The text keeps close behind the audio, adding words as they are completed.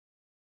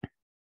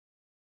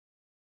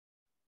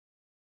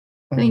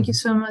Thank you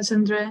so much,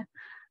 Andre.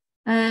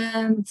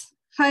 And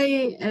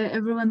hi,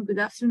 everyone. Good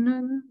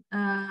afternoon.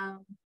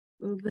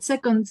 The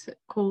second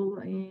call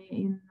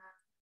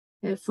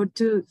for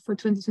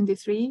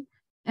 2023,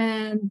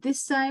 and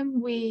this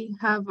time we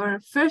have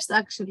our first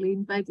actually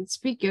invited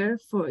speaker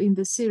in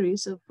the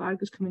series of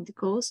Argos community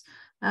calls,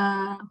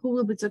 who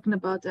will be talking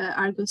about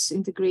Argos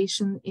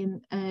integration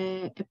in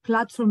a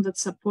platform that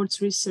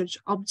supports research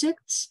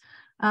objects.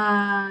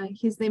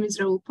 His name is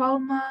Raul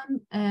Palma,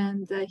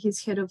 and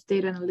he's head of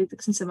data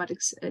analytics and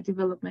semantics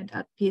development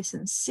at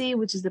PSNC,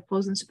 which is the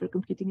Poznan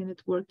Supercomputing and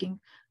Networking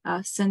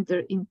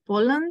Center in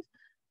Poland.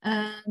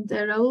 And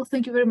Raul,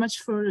 thank you very much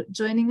for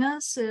joining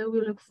us.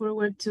 We look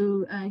forward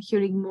to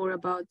hearing more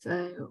about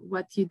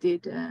what you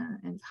did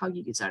and how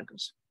you use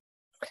Argos.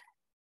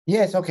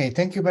 Yes, okay.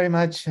 Thank you very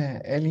much,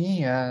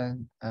 Ellie.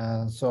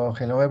 So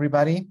hello,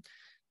 everybody.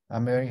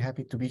 I'm very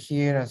happy to be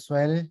here as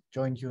well,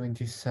 join you in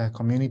this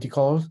community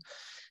call.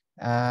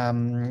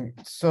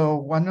 So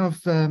one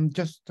of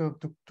just to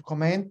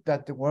comment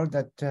that the work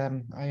that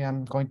I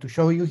am going to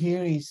show you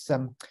here is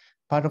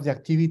part of the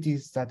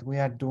activities that we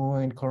are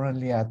doing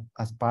currently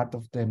as part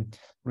of the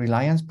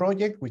Reliance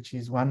project, which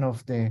is one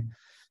of the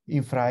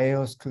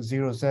InfraEOS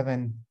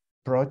 07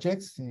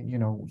 projects. You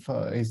know,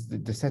 so it's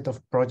the set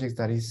of projects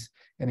that is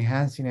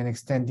enhancing and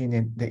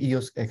extending the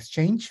EOS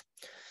exchange.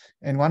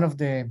 And one of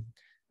the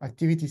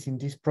activities in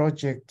this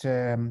project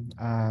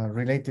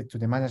related to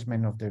the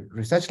management of the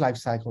research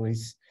lifecycle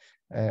is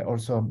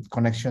also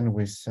connection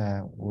with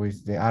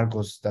the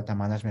Argos data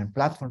management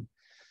platform.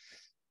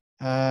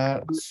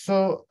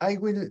 So I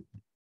will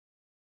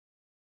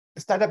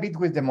start a bit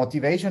with the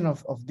motivation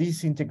of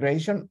this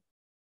integration.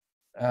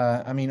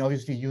 I mean,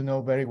 obviously, you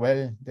know very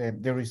well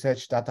the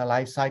research data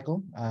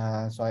lifecycle.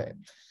 So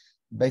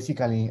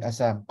basically,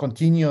 as a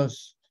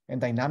continuous and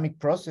dynamic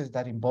process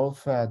that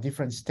involves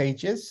different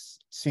stages,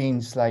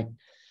 since like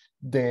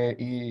the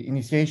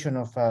initiation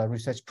of a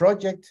research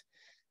project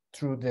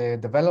through the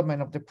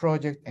development of the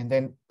project, and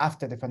then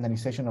after the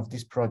finalization of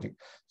this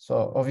project.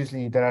 So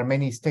obviously there are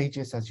many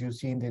stages, as you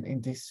see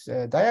in this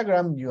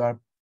diagram. You are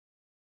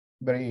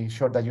very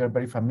sure that you are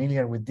very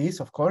familiar with this,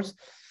 of course.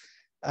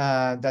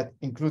 That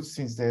includes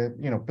since the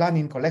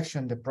planning,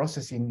 collection, the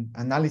processing,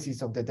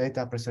 analysis of the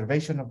data,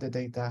 preservation of the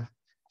data,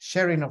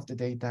 sharing of the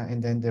data,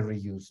 and then the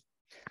reuse.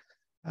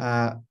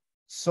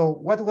 So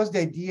what was the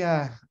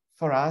idea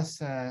for us,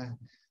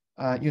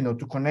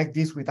 to connect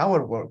this with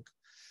our work?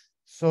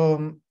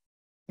 So,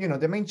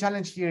 the main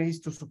challenge here is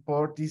to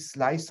support this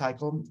life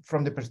cycle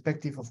from the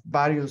perspective of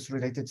various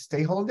related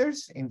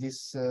stakeholders in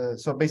this.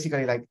 So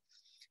basically like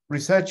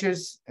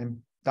researchers and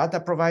data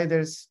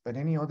providers, but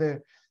any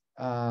other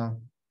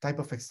type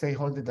of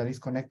stakeholder that is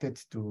connected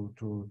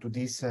to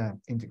this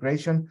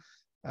integration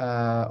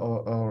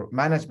or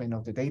management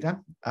of the data,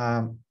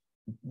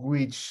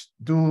 which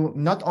do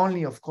not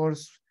only, of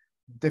course,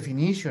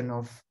 definition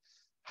of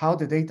how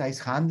the data is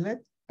handled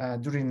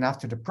during and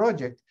after the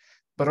project,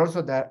 but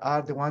also that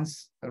are the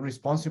ones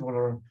responsible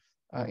or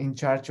in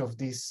charge of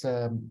this,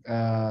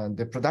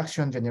 the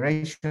production,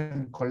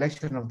 generation,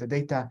 collection of the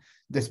data,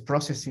 this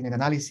processing and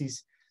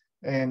analysis,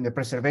 and the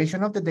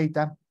preservation of the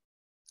data,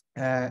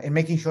 and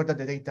making sure that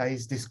the data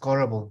is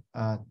discoverable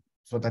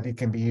so that it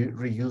can be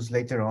reused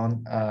later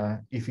on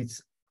if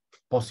it's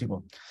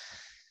possible.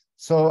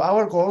 So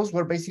our goals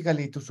were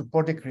basically to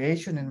support the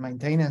creation and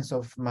maintenance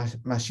of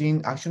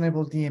machine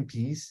actionable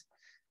DMPs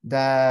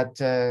that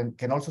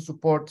can also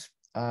support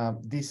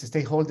these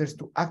stakeholders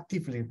to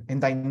actively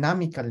and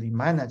dynamically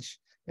manage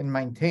and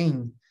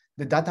maintain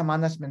the data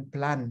management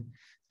plan,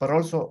 but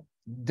also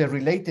the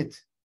related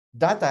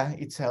data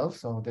itself,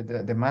 so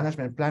the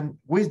management plan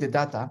with the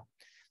data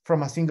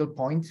from a single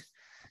point,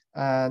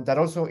 that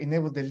also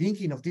enable the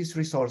linking of these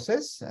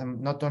resources,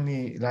 not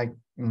only like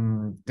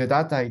the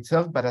data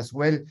itself, but as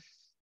well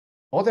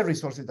other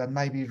resources that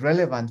might be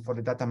relevant for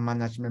the data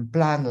management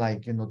plan,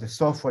 like the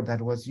software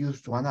that was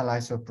used to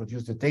analyze or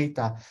produce the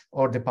data,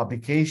 or the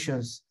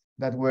publications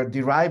that were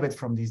derived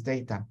from this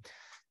data.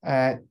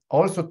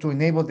 Also to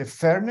enable the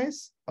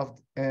fairness of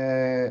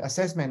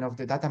assessment of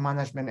the data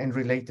management and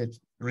related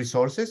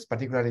resources,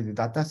 particularly the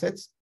data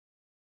sets,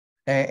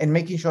 and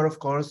making sure, of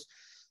course,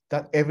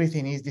 that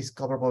everything is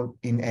discoverable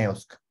in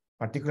EOSC,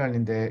 particularly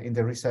in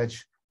the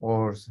research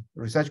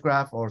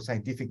graph or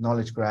scientific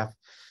knowledge graph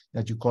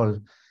that you call.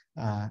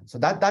 So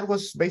that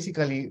was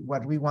basically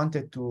what we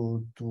wanted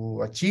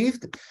to achieve,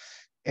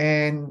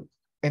 and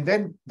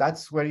then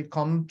that's where it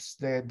comes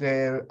the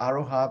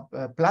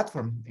ArrowHub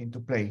platform into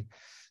play.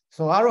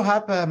 So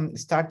ArrowHub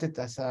started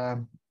as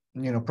a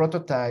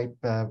prototype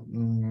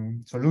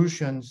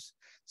solutions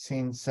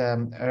since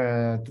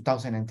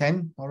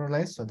 2010 more or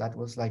less. So that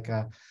was like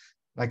a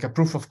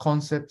proof of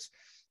concept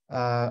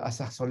as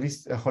a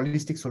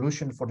holistic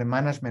solution for the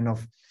management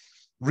of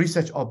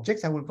research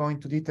objects. I will go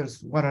into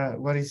details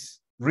what is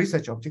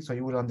research objects, so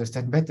you will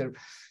understand better.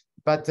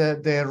 But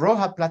the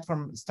ArrowHub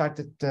platform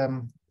started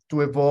to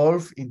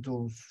evolve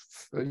into,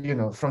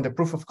 from the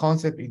proof of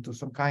concept into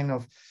some kind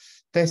of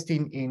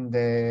testing in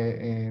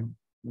the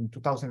in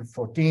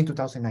 2014,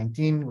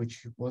 2019,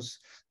 which was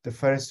the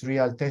first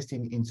real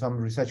testing in some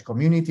research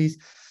communities,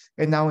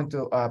 and now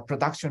into a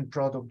production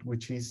product,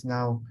 which is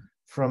now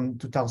from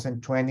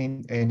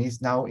 2020 and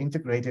is now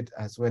integrated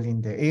as well in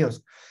the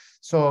EOS.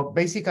 So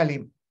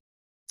basically,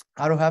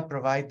 AutoHub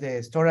provides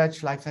the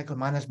storage, lifecycle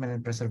management,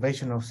 and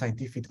preservation of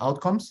scientific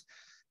outcomes.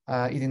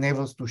 It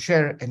enables to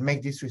share and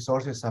make these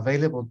resources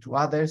available to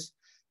others,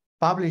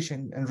 publish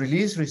and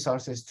release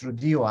resources through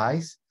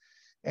DOIs,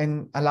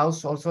 and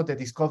allows also the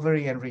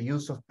discovery and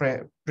reuse of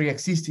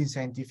pre-existing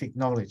scientific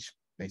knowledge,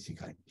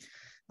 basically.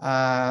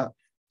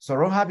 So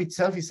RoHub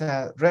itself is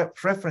a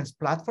reference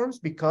platform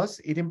because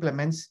it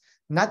implements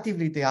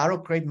natively the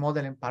AutoCrate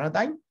model and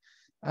paradigm.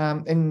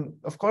 And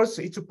of course,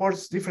 it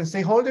supports different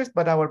stakeholders,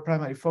 but our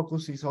primary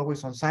focus is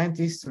always on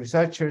scientists,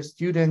 researchers,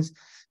 students,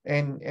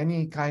 and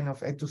any kind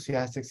of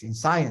enthusiasts in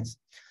science.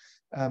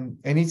 And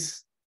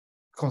it's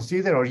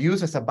considered or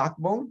used as a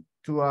backbone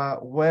to a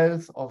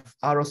wealth of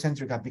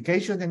Auro-centric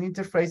applications and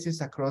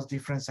interfaces across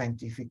different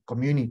scientific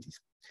communities.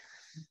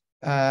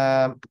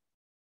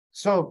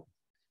 So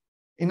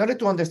in order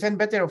to understand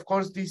better, of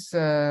course, this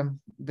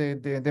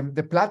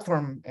the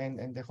platform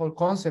and the whole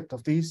concept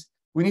of this,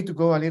 we need to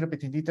go a little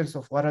bit in details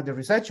of what are the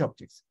research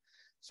objects.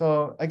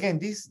 So again,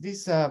 this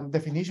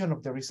definition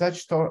of the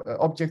research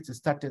objects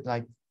started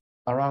like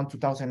around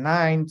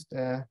 2009,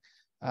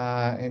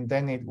 and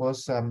then it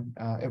was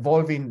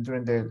evolving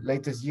during the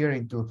latest year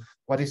into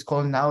what is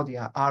called now the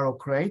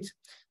AutoCrate.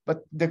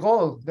 But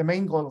the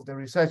main goal of the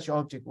research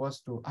object was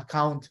to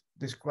account,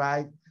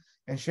 describe,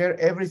 and share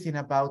everything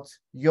about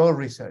your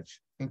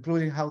research,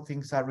 including how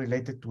things are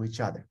related to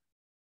each other.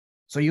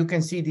 So you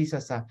can see this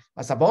as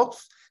a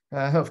box,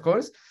 of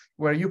course,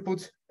 where you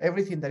put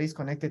everything that is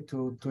connected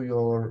to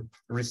your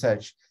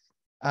research.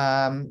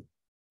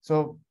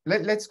 So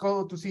let's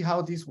go to see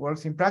how this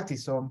works in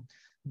practice. So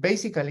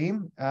basically,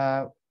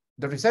 the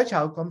research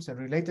outcomes and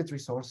related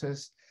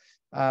resources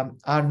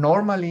are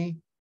normally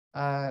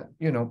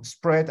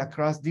spread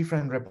across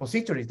different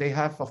repositories. They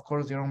have, of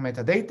course, their own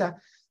metadata,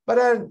 but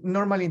are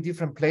normally in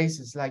different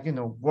places, like,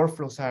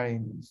 workflows are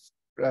in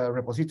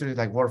repositories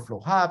like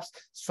workflow hubs,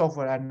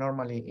 software are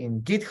normally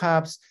in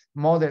GitHubs,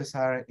 models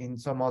are in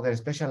some other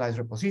specialized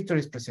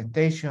repositories,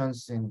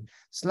 presentations, in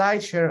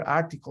SlideShare,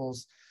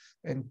 articles,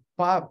 and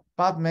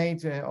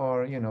PubMed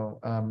or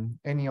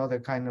any other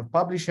kind of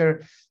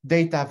publisher,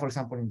 data, for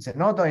example, in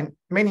Zenodo, and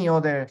many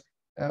other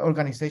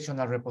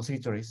organizational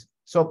repositories.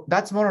 So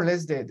that's more or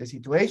less the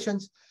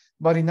situations.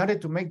 But in order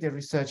to make the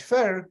research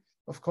fair,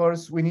 of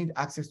course, we need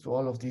access to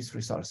all of these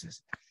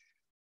resources.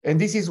 And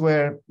this is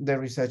where the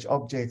research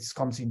objects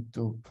comes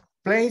into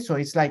play. So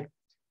it's like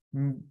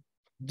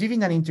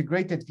giving an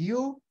integrated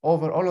view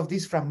over all of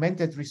these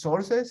fragmented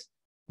resources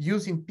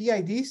using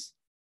PIDs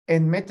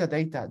and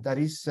metadata that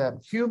is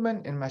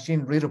human and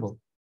machine readable.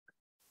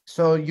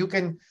 So you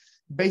can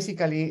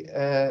basically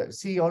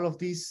see all of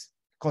these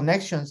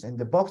connections in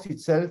the box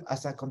itself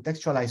as a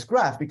contextualized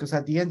graph, because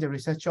at the end, the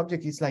research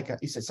object is like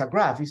it's a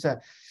graph.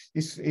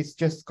 It's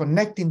just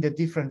connecting the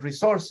different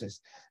resources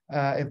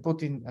and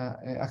putting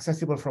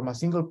accessible from a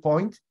single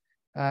point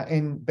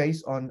and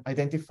based on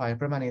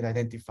permanent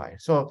identifier.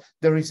 So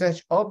the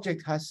research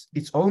object has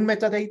its own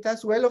metadata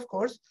as well, of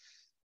course,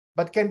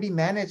 but can be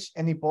managed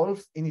and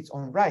evolve in its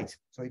own right.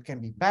 So it can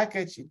be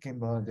packaged, it can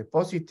be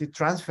deposited,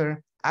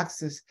 transfer,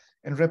 access,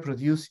 and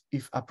reproduce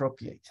if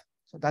appropriate.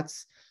 So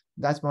that's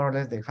more or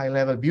less the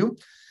high-level view.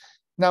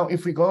 Now,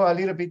 if we go a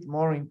little bit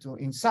more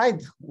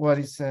inside what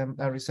is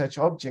a research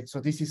object, so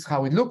this is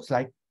how it looks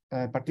like,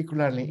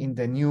 particularly in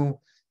the new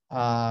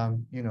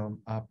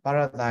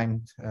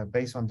paradigm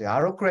based on the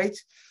AutoCrate.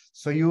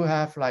 So you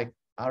have like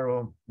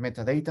Auro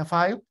metadata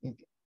file,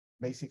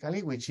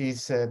 basically, which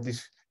is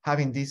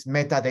having this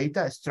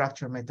metadata,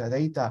 structured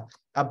metadata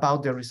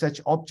about the research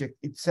object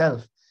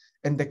itself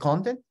and the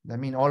content. I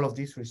mean, all of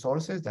these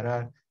resources that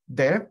are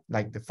there,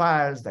 like the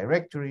files,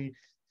 directory,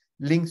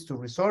 links to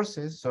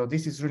resources. So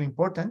this is really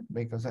important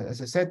because,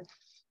 as I said,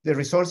 the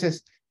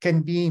resources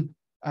can be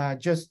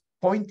just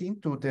pointing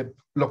to the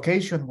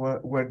location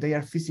where they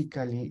are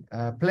physically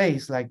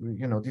placed, like,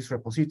 this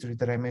repository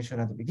that I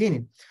mentioned at the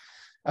beginning.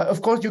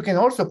 Of course, you can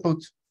also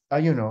put,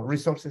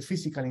 resources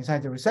physically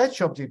inside the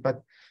research object,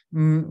 but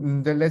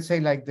let's say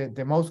like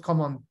the most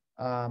common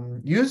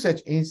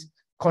usage is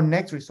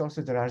connect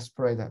resources that are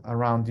spread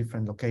around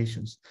different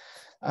locations.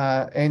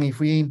 And if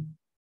we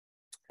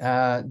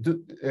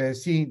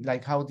see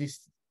like how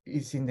this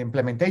is in the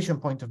implementation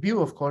point of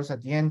view, of course,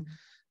 at the end,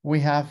 we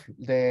have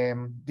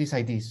these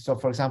IDs. So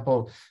for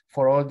example,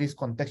 for all these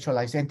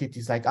contextualized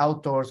entities like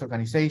authors,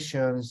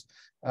 organizations,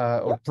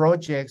 or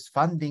projects,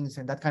 fundings,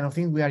 and that kind of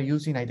thing, we are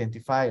using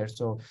identifiers.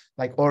 So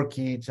like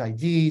ORCID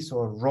IDs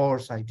or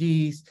RORS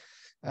IDs.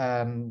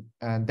 And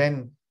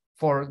then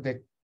for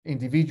the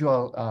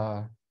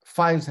individual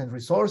files and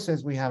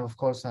resources, we have, of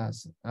course, a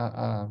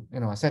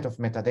set of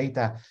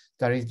metadata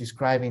that is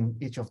describing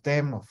each of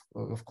them,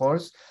 of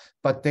course,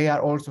 but they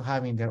are also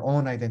having their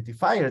own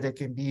identifier. They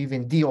can be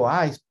even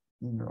DOIs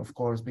of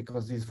course,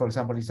 because this, for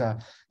example, is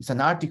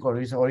an article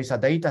or is a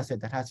data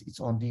set that has its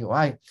own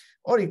DOI,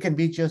 or it can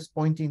be just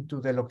pointing to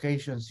the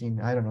locations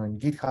in, I don't know, in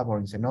GitHub or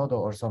in Zenodo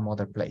or some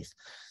other place.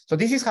 So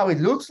this is how it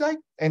looks like.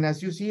 And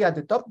as you see at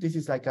the top, this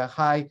is like a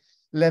high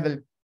level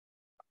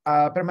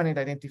permanent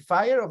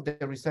identifier of the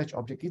research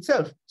object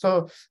itself.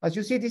 So as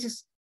you see, this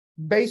is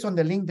based on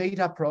the linked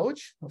data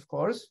approach, of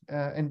course,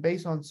 and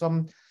based on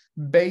some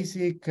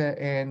basic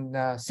and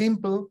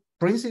simple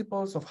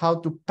principles of how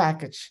to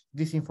package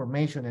this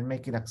information and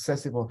make it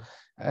accessible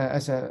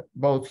as a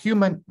both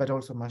human but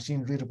also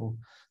machine readable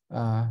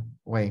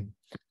way.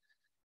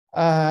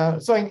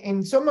 So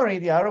in summary,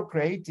 the Arrow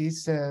Crate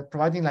is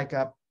providing like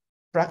a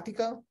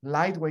practical,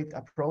 lightweight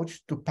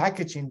approach to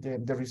packaging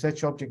the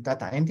research object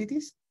data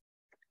entities,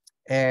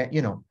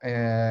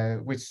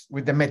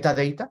 with the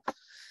metadata.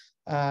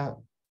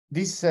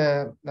 This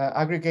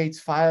aggregates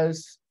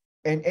files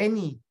and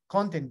any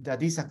content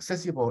that is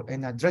accessible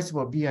and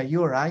addressable via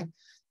URI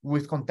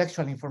with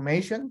contextual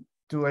information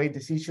to aid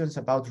decisions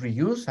about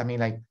reuse. I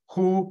mean, like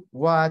who,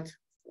 what,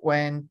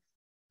 when,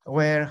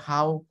 where,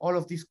 how, all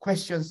of these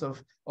questions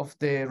of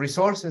the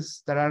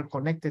resources that are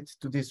connected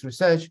to this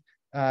research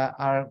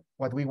are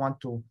what we want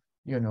to,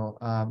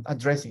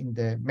 address in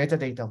the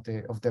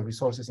metadata of the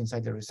resources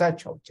inside the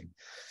research object.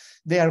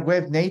 They are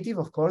web native,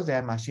 of course. They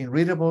are machine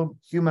readable,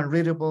 human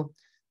readable,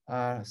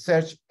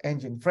 search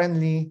engine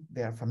friendly.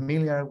 They are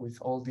familiar with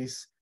all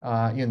this.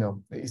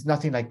 It's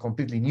nothing like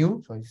completely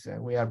new. So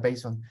we are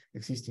based on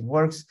existing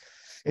works.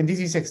 And this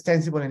is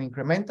extensible and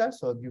incremental.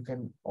 So you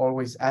can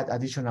always add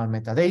additional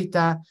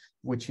metadata,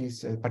 which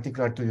is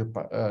particular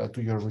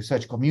to your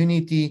research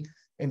community.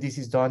 And this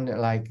is done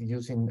like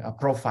using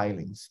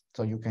profilings.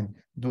 So you can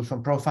do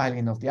some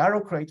profiling of the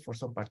Arrow Crate for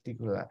some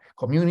particular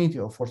community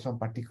or for some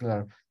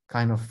particular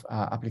kind of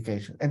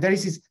application. And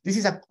this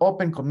is an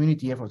open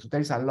community effort. So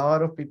there is a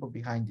lot of people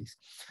behind this.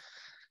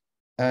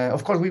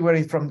 Of course, we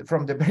were from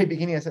the very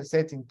beginning, as I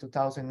said, in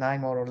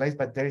 2009, more or less,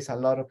 but there is a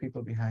lot of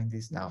people behind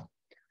this now.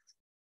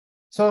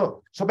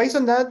 So based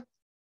on that,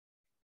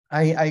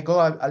 I go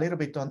a little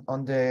bit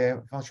on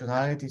the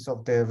functionalities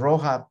of the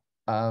RoHub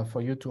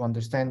for you to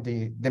understand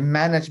the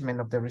management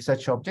of the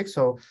research object.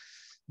 So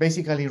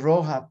basically,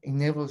 RoHub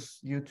enables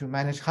you to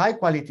manage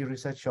high-quality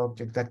research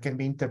objects that can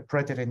be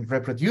interpreted and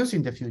reproduced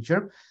in the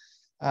future.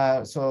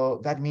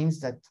 So that means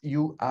that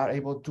you are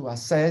able to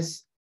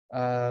assess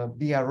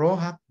via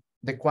RoHub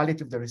the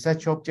quality of the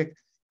research object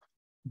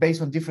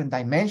based on different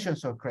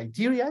dimensions or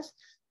criteria.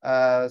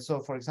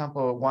 So, for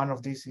example, one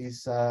of these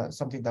is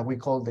something that we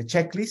call the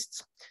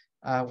checklists,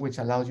 which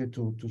allows you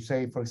to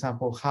say, for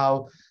example,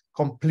 how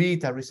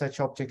complete a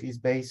research object is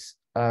based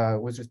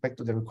with respect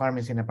to the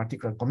requirements in a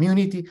particular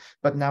community.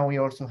 But now we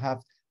also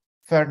have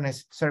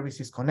fairness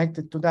services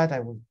connected to that. I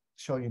will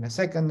show you in a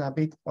second a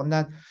bit on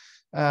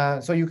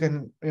that. So you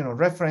can,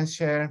 reference,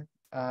 share,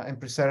 and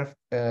preserve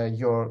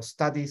your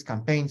studies,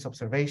 campaigns,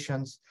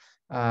 observations,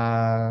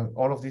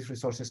 all of these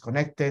resources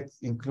connected,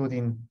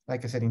 including,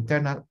 like I said,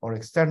 internal or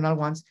external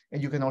ones.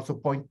 And you can also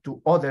point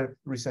to other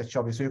research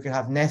objects. So you can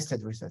have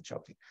nested research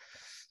objects.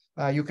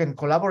 You can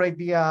collaborate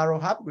via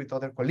RoHub with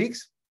other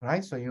colleagues,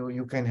 right? So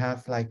you can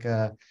have like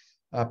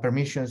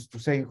permissions to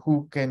say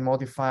who can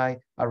modify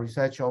a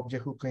research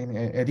object, who can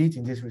edit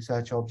in this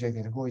research object,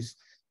 and who is,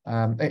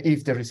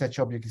 if the research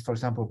object is, for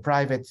example,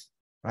 private,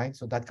 right?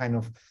 So that kind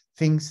of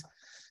things.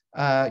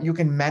 You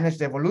can manage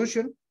the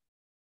evolution.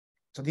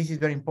 So this is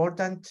very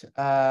important.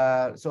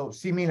 So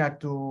similar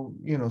to,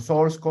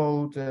 source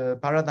code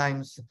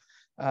paradigms,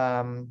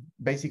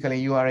 basically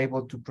you are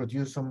able to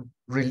produce some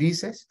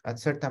releases at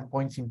certain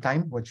points in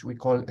time, which we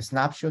call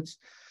snapshots.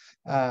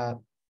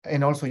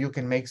 And also you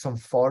can make some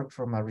fork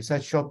from a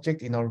research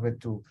object in order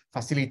to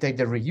facilitate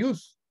the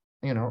reuse,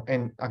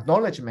 and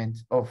acknowledgement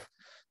of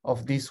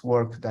this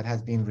work that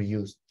has been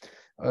reused.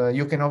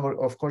 You can,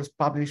 of course,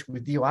 publish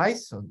with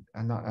DOIs, so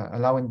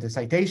allowing the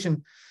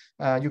citation.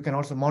 You can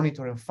also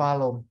monitor and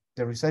follow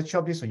the research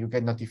object, so you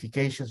get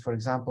notifications, for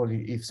example,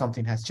 if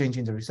something has changed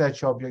in the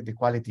research object, the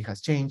quality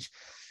has changed.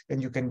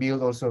 And you can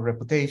build also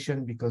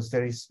reputation, because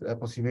there is a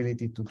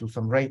possibility to do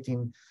some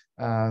rating,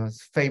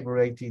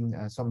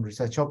 favoriting some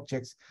research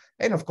objects,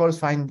 and of course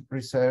find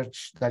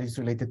research that is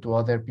related to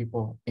other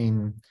people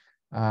in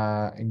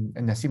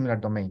a similar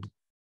domain.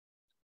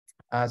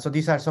 So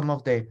these are some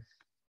of the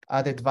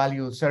added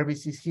value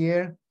services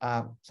here.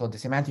 So the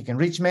semantic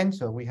enrichment.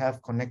 So we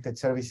have connected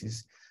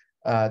services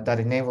that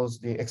enables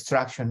the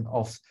extraction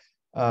of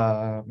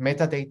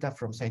metadata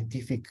from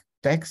scientific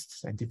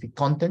text, scientific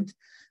content.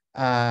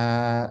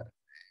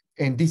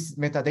 And this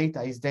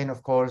metadata is then,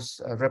 of course,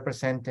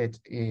 represented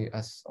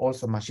as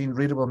also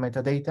machine-readable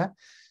metadata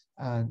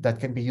that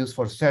can be used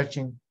for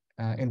searching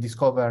and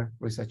discover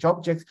research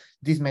objects.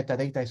 This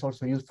metadata is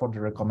also used for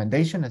the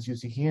recommendation, as you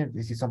see here.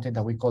 This is something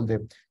that we call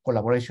the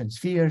collaboration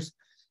spheres.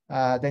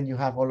 Then you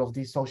have all of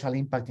this social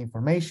impact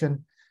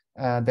information,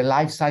 the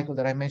life cycle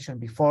that I mentioned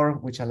before,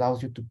 which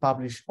allows you to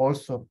publish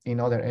also in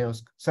other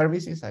EOS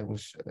services. I will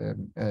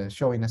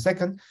show in a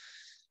second.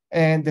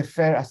 And the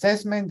fair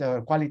assessment,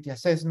 the quality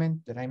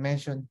assessment that I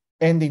mentioned,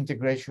 and the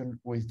integration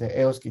with the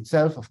EOSC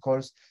itself. Of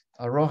course,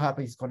 RoHub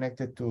is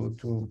connected to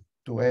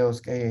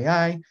EOSC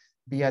AAI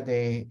via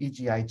the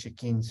EGI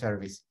check-in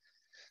service.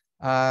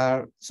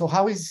 So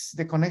how is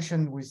the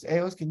connection with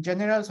EOSC in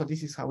general? So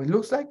this is how it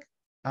looks like.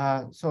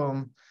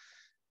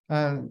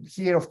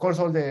 Here, of course,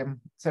 all the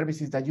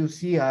services that you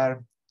see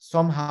are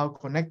somehow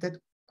connected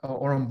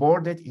or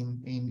onboarded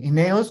in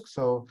EOSC.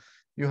 So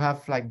you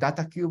have like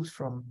data cubes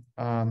from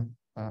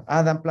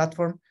Adam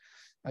platform.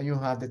 You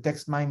have the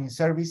text mining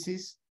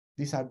services.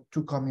 These are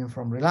two coming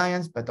from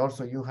Reliance, but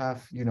also you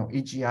have,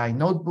 EGI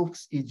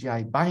notebooks,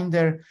 EGI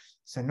binder,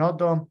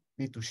 Zenodo,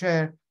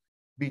 B2Share,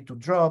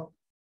 B2Drop,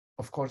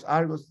 of course,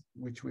 Argos,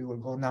 which we will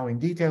go now in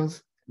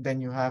details.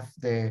 Then you have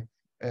the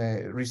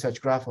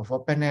research graph of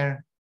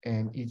OpenAir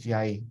and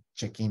EGI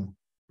check-in.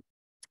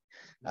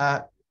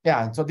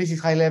 Yeah, so this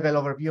is high-level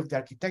overview of the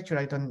architecture.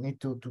 I don't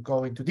need to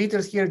go into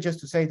details here, just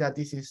to say that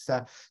this is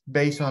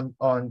based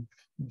on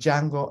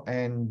Django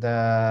and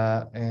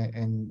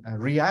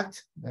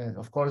React.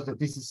 Of course,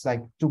 this is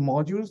like two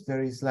modules.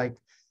 There is like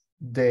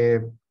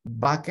the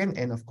backend,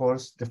 and of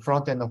course, the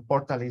front end of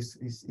Portal is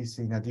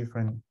in a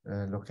different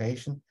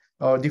location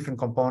or different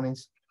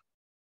components.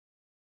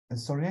 And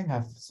sorry, I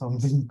have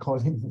something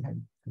calling me. I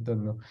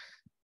don't know.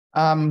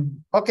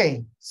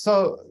 Okay,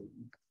 so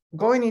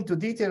going into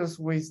details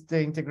with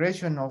the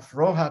integration of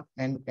RoHub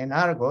and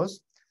Argos,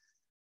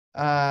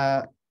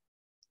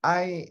 I'm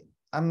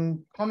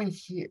coming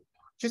here.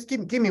 Just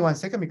give me 1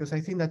 second, because I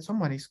think that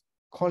someone is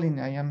calling.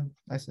 I am,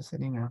 as I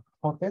said, in a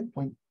hotel.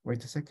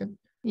 Wait a second.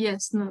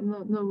 Yes, no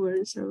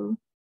worries. So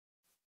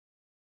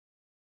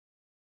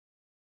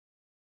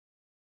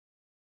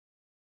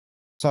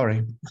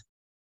sorry.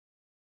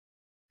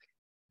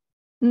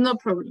 No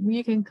problem.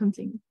 You can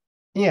continue.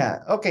 Yeah.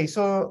 Okay.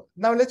 So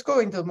now let's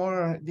go into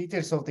more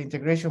details of the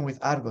integration with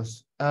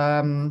Argos.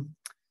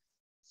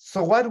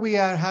 So what we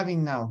are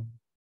having now.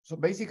 So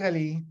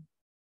basically,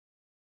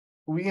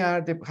 we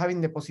are having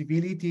the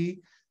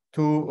possibility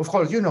to, of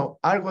course,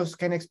 Argos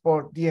can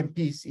export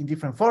DMPs in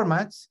different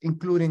formats,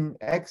 including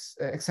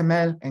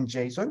XML and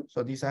JSON.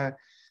 So these are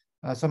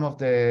some of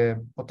the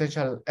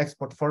potential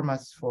export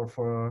formats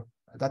for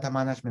data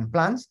management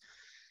plans.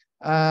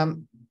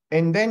 And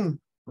then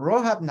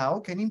RoHub now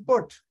can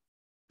import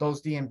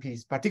those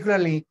DMPs,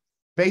 particularly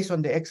based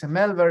on the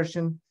XML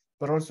version,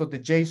 but also the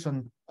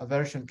JSON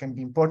version can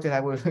be imported.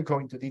 I will go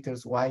into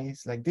details why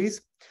it's like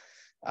this.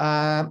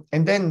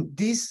 And then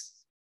this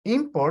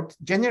import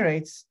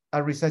generates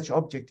a research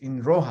object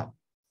in RoHub,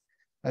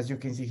 as you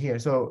can see here.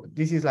 So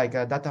this is like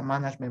a data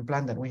management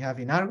plan that we have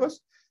in Argos.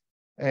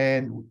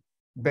 And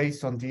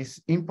based on this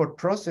import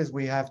process,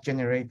 we have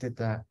generated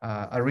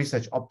a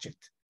research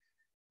object,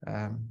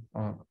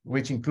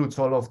 which includes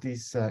all of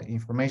this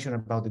information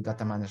about the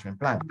data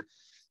management plan.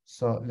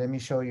 So let me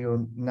show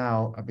you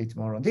now a bit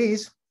more on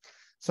this.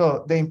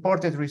 So the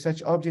imported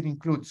research object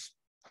includes,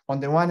 on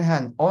the one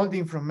hand, all the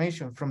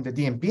information from the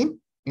DMP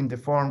in the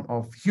form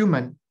of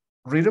human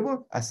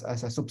readable as a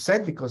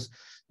subset, because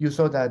you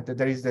saw that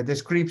there is the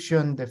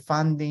description, the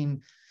funding,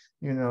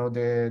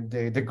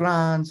 the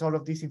grants, all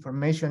of this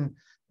information,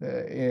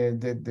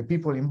 the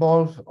people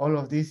involved, all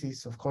of this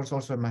is, of course,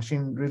 also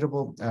machine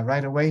readable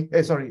right away.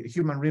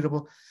 Human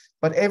readable,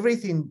 but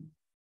everything,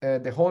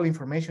 the whole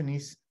information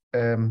is,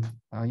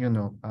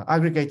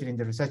 aggregated in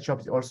the research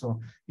object,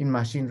 also in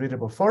machine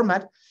readable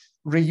format,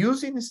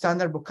 reusing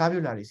standard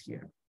vocabularies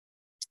here.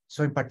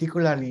 So in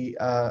particularly,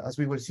 as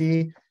we will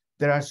see,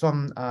 there are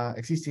some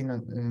existing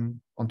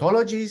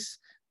ontologies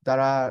that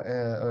are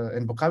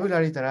and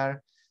vocabularies that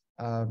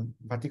are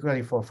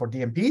particularly for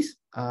DMPs,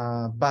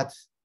 but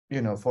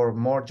for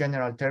more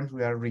general terms,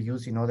 we are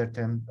reusing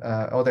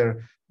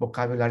other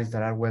vocabularies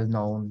that are well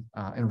known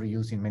and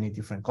reused in many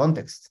different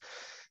contexts.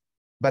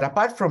 But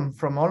apart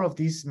from all of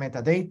these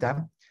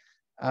metadata,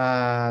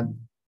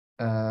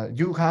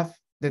 you have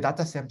the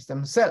data sets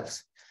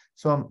themselves.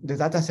 So the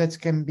data sets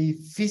can be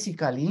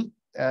physically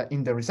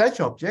in the research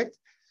object,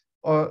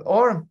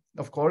 or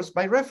of course,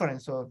 by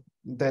reference. So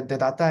the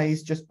data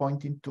is just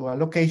pointing to a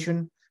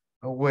location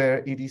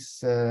where it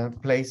is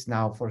placed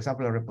now, for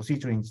example, a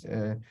repository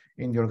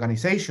in the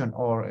organization,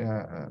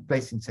 or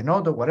placed in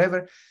Zenodo,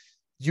 whatever.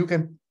 You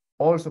can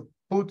also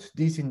put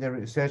this in the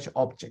research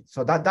object.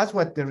 So that's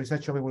what the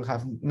research object will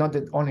have, not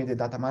only the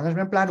data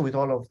management plan with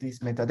all of this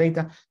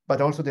metadata,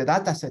 but also the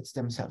data sets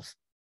themselves,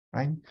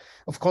 right?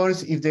 Of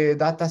course, if the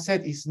data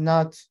set is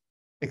not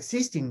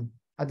existing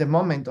at the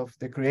moment of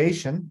the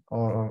creation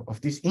or of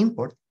this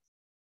import,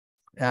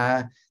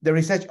 the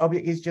research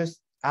object is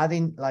just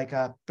adding like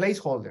a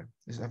placeholder.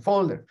 It's a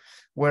folder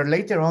where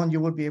later on you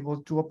will be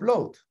able to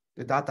upload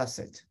the data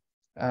set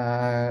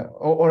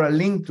or a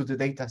link to the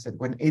data set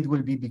when it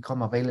will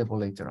become available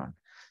later on.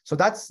 So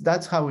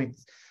that's how it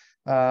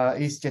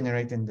is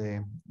generating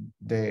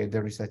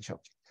the research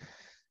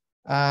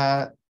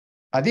object.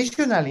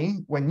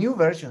 Additionally, when new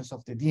versions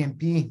of the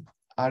DMP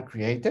are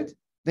created,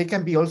 they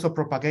can be also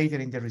propagated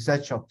in the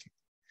research object.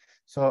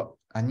 So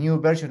a new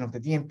version of the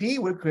DMP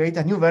will create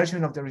a new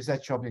version of the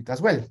research object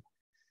as well.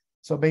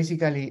 So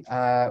basically,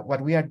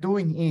 what we are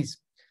doing is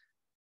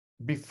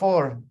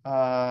before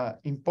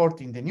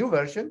importing the new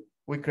version,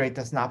 we create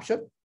a snapshot.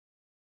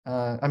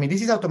 I mean,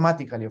 this is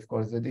automatically, of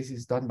course. This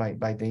is done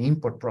by the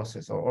import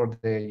process or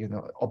the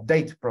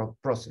update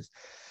process.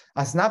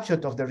 A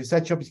snapshot of the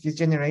research object is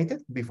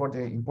generated before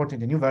the importing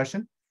the new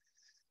version,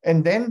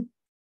 and then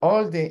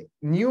all the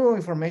new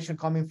information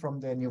coming from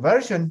the new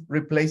version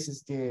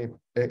replaces the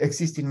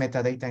existing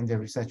metadata in the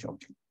research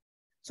object.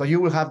 So you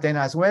will have then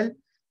as well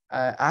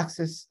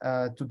access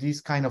to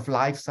this kind of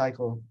life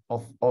cycle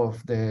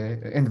of the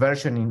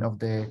inversioning of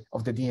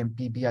the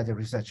DMP via the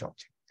research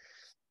object.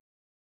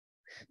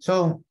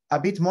 So a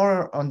bit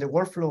more on the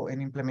workflow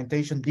and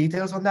implementation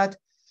details on that.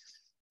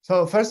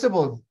 So first of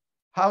all,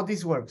 how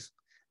this works.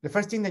 The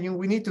first thing that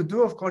we need to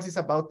do, of course, is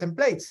about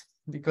templates,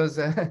 because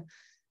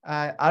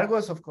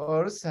Argos, of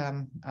course,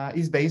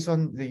 is based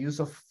on the use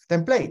of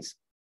templates,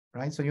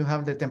 right? So you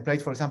have the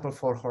template, for example,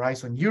 for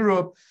Horizon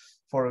Europe,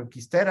 for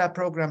Kistera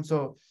program.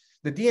 So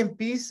the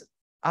DMPs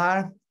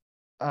are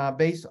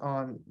based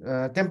on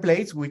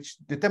templates, which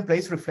the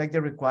templates reflect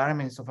the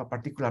requirements of a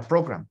particular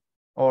program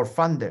or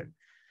funder,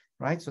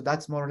 right? So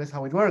that's more or less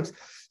how it works.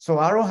 So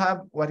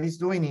ArrowHub, what it's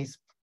doing is,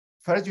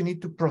 first you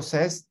need to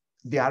process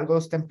the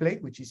Argos template,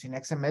 which is in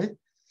XML,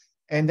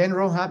 and then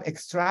ArrowHub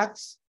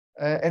extracts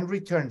and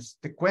returns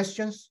the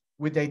questions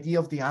with the idea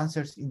of the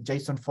answers in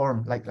JSON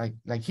form,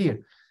 like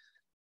here.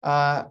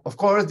 Of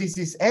course, this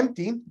is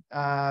empty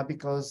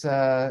because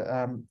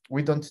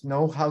we don't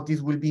know how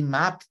this will be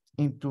mapped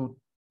into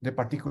the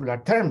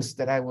particular terms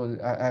that I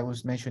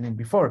was mentioning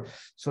before.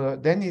 So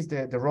then is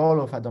the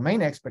role of a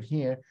domain expert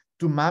here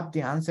to map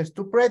the answers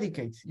to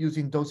predicates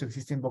using those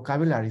existing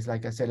vocabularies,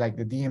 like I said, like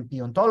the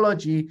DMP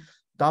ontology,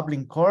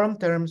 Dublin quorum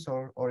terms,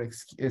 or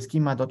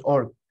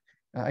schema.org.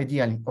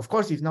 Ideally, of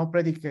course, if no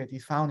predicate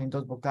is found in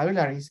those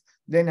vocabularies,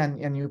 then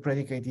a new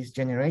predicate is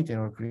generated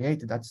or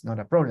created. That's not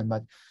a problem.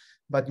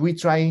 But we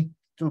try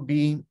to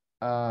be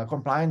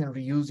compliant and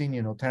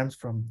reusing, terms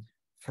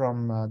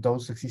from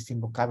those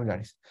existing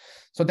vocabularies.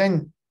 So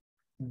then,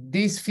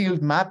 this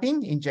field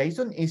mapping in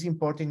JSON is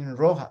important in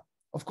RoHub.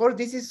 Of course,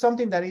 this is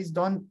something that is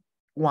done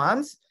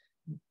once,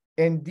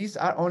 and these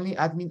are only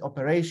admin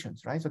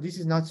operations, right? So this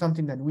is not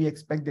something that we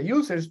expect the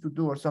users to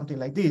do or something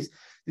like this.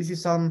 This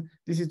is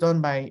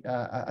done by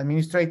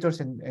administrators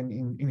and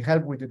in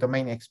help with the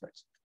domain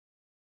experts.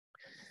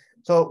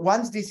 So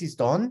once this is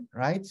done,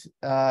 right,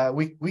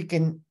 we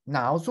can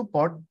now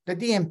support the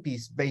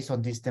DMPs based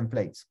on these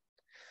templates.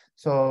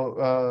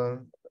 So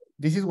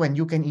this is when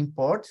you can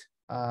import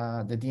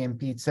the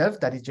DMP itself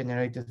that is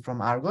generated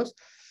from Argos,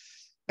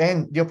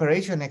 and the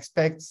operation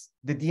expects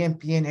the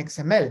DMP in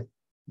XML.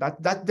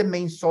 That's the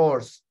main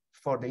source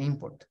for the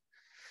import.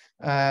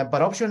 But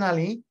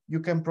optionally,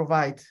 you can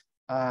provide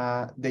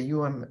the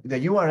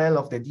URL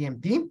of the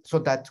DMP so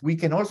that we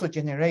can also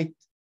generate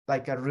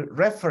like a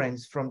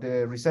reference from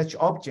the research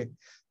object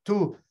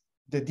to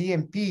the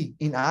DMP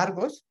in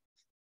Argos,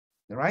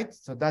 right?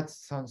 So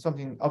that's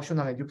something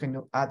optional that you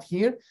can add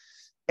here.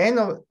 And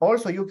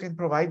also you can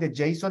provide the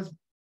JSON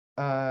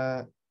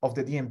of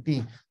the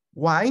DMP.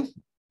 Why?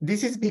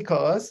 This is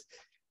because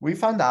we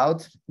found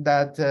out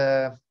that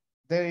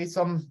there is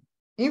some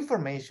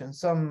information,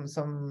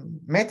 some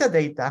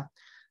metadata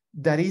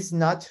that is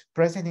not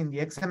present in the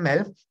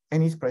XML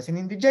and is present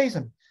in the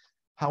JSON.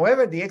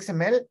 However, the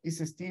XML is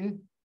still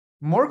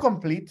more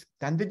complete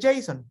than the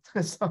JSON.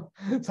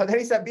 so there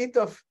is a bit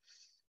of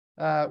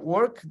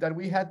work that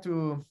we had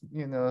to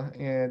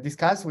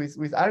discuss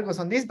with Argos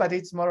on this, but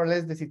it's more or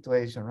less the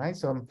situation, right?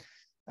 So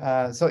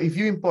if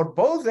you import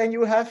both, then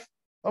you have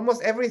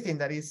almost everything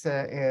that is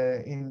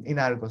in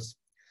Argos.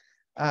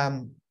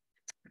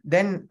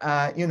 Then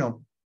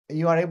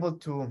you are able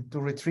to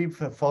retrieve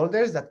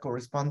folders that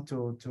correspond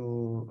to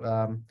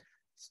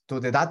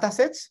the data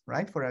sets,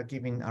 right, for a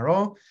given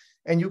row,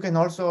 and you can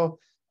also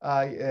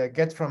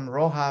get from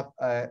RoHub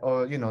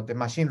or the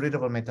machine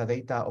readable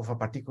metadata of a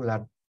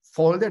particular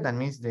folder. That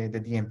means the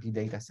DMP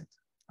data set,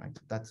 right?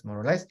 That's more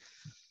or less.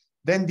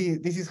 Then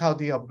this is how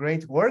the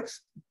upgrade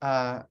works.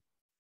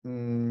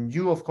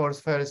 You of course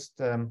first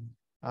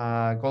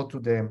go to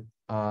the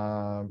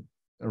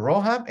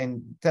RoHub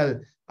and tell,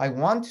 I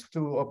want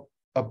to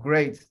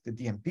upgrade the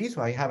DMP,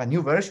 so I have a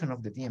new version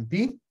of the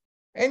DMP,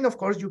 and of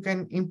course you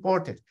can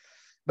import it.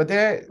 But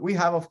there we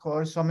have, of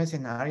course, some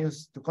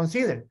scenarios to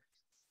consider.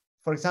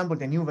 For example,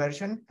 the new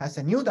version has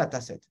a new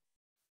data set,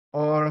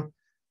 or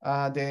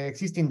the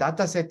existing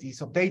data set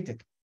is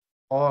updated,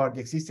 or the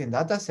existing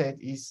data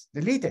set is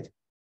deleted.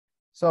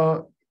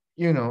 So,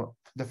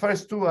 the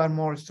first two are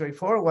more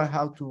straightforward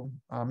how to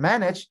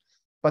manage,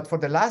 but for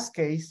the last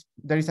case,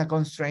 there is a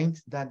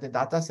constraint that the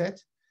data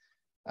set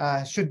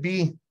should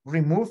be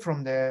removed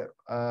from the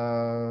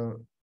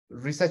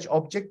research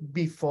object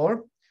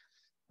before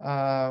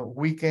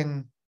we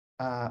can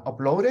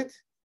upload it.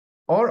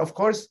 Or, of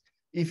course,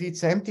 if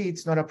it's empty,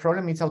 it's not a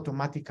problem. It's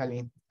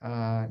automatically,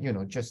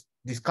 just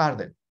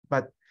discarded.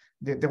 But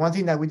the one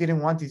thing that we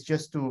didn't want is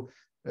just to,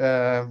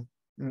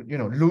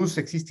 lose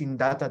existing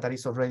data that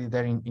is already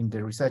there in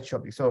the research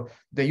object. So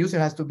the user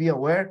has to be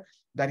aware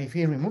that if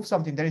he removes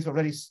something, there is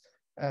already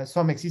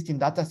some existing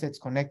data sets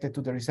connected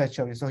to the research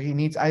object. So he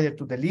needs either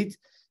to delete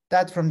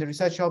that from the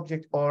research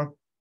object or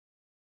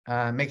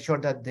make sure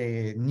that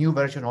the new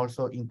version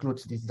also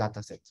includes this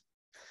data set.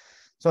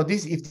 So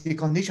this, if the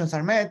conditions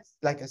are met,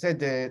 like I said,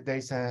 there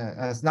is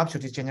a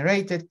snapshot is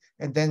generated,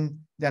 and then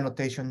the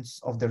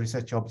annotations of the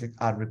research object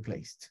are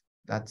replaced.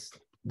 That's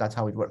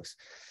how it works.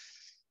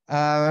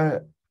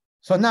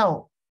 So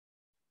now,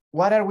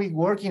 what are we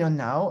working on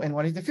now, and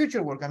what is the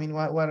future work? I mean,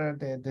 what are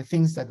the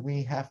things that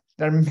we have?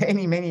 There are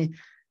many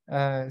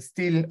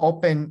still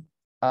open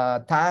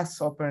tasks,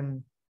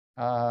 open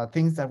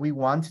things that we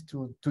want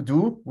to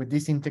do with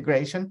this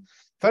integration.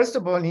 First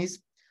of all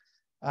is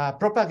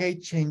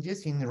propagate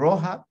changes in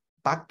RoHub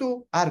back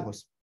to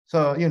Argos.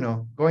 So,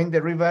 going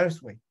the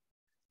reverse way.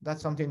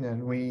 That's something that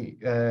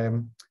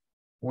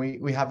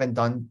we haven't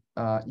done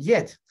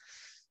yet.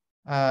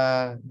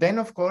 Then,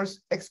 of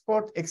course,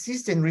 export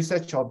existing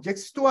research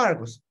objects to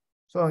Argos.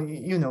 So,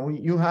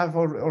 you have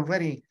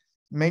already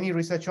many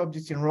research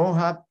objects in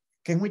RoHub.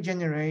 Can we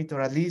generate, or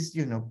at least,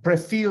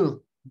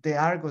 pre-fill the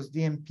Argos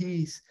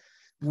DMPs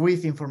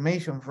with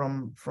information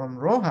from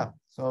RoHub?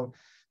 So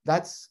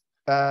that's,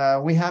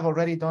 we have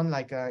already done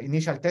like an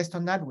initial test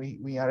on that.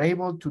 We are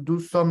able to do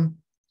some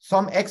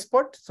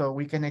export. So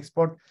we can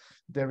export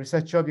the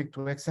research object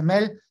to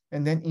XML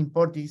and then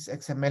import this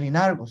XML in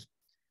Argos.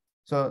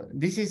 So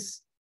this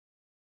is,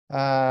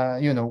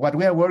 what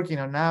we are working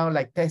on now,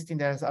 like testing.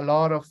 There's a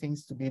lot of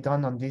things to be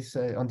done on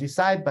this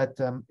side, but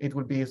it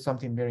will be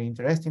something very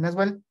interesting as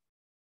well.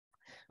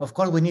 Of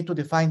course, we need to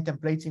define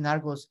templates in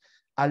Argos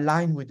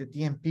aligned with the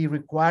DMP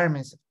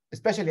requirements,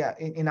 especially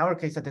in our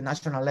case at the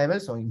national level,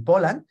 so in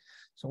Poland.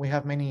 So we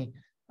have many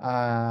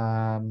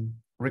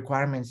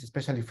requirements,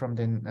 especially from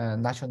the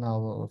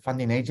national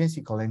funding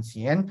agency called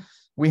NCN.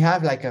 We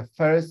have like a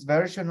first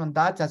version on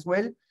that as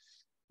well,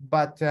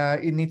 but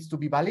it needs to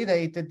be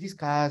validated,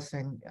 discussed,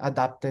 and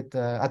adapted,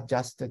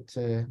 adjusted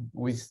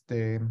with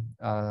the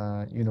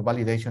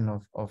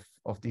validation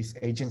of this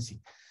agency.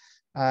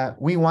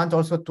 We want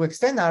also to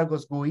extend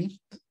Argos GUI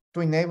to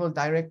enable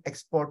direct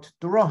export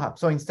to RoHub.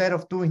 So instead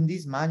of doing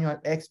this manual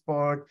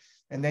export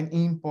and then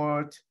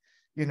import,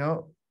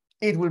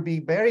 it will be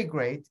very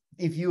great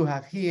if you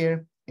have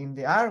here in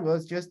the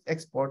Argos just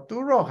export to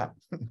RoHub.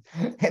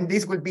 And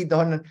this will be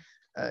done,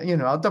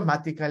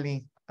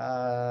 automatically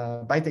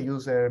by the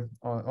user,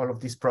 all of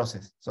this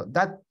process. So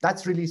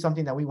that's really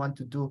something that we want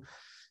to do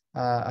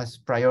as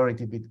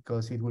priority,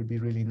 because it will be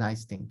really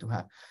nice thing to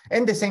have.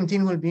 And the same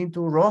thing will be to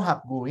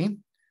RoHub GUI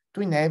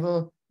to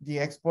enable the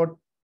export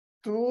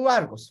to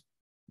Argos,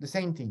 the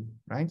same thing,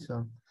 right?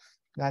 So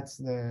that's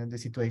the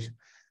situation.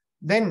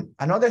 Then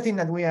another thing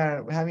that we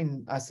are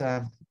having as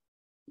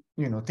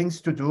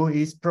things to do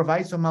is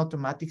provide some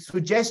automatic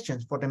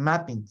suggestions for the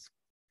mappings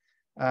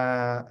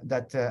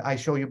that I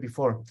showed you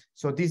before.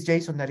 So this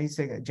JSON that is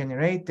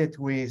generated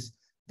with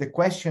the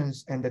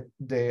questions and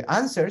the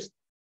answers,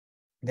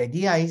 the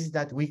idea is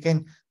that we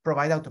can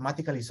provide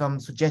automatically some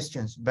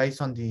suggestions based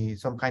on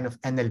some kind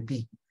of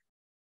NLP,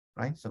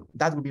 right? So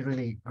that would be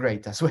really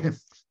great as well.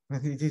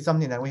 It is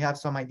something that we have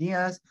some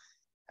ideas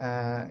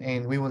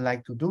and we would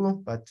like to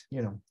do, but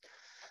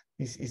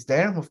it's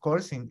there, of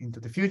course, into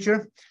the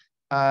future.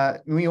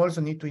 We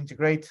also need to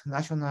integrate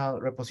national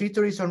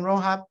repositories on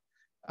RoHub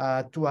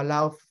to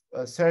allow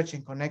search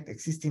and connect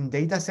existing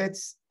data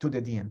sets to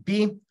the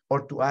DMP,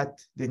 or to add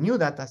the new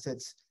data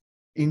sets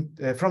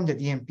from the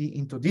DMP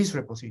into these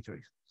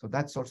repositories. So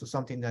that's also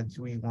something that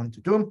we want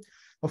to do.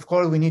 Of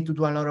course, we need to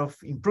do a lot of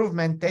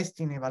improvement,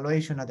 testing,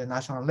 evaluation at the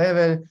national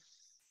level,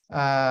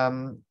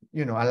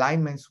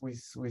 alignments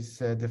with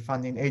the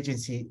funding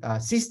agency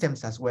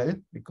systems as well,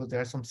 because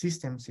there are some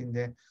systems in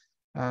the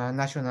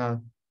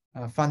national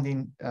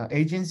funding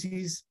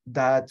agencies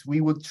that we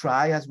would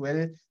try as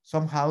well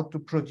somehow to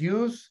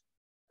produce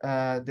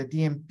the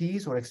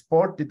DMPs or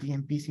export the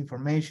DMPs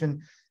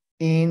information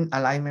in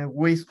alignment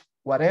with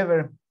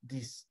whatever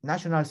this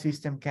national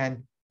system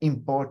can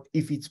import,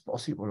 if it's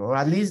possible, or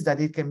at least that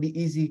it can be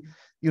easy,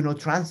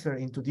 transfer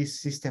into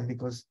this system,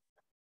 because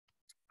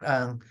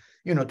to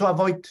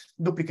avoid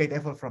duplicate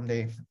effort from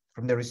the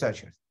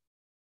researchers.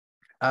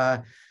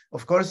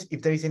 Of course,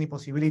 if there is any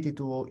possibility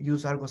to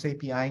use Argos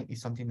API,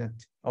 is something that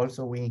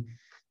also we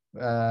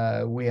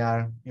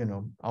are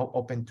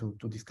open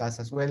to discuss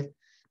as well.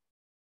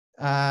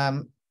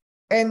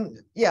 And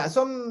yeah,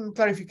 some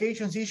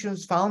clarifications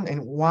issues found,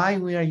 and why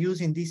we are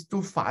using these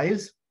two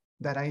files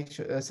that I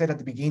said at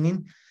the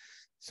beginning.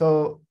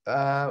 So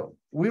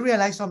we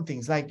realized some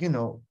things, like in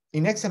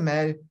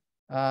XML,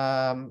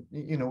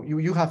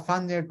 you have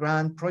funder,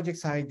 grant,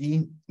 projects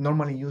ID,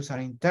 normally use our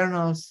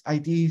internals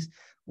IDs,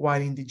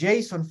 while in the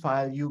JSON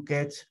file, you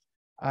get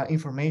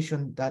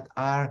information that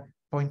are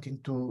pointing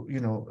to,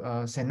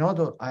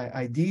 Zenodo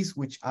IDs,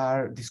 which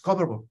are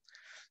discoverable.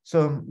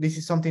 So this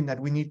is something that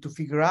we need to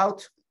figure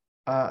out.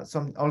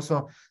 Some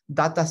also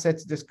data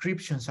sets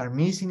descriptions are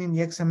missing in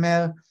the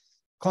XML.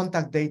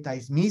 Contact data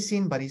is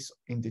missing, but it's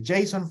in the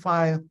JSON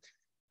file.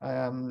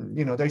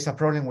 There is a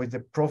problem with the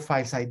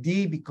profiles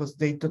ID, because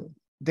they don't,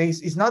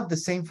 it's not the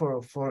same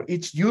for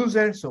each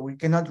user, so we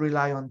cannot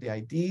rely on the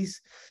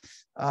IDs.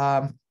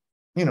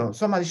 You know,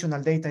 some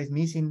additional data is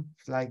missing,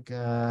 like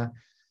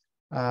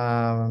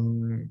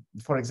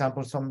for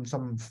example,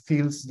 some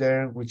fields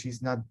there which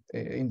is not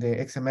in the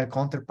XML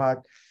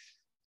counterpart.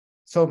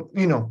 So,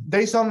 you know,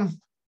 there is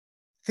some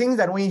things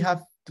that we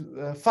have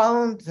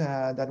found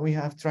that we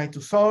have tried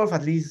to solve,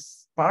 at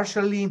least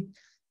partially,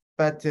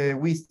 but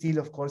we still,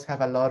 of course,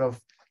 have a lot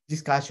of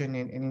discussion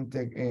and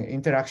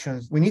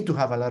interactions. We need to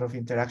have a lot of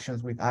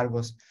interactions with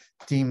Argos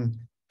team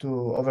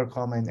to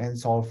overcome and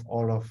solve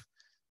all of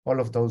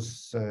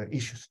those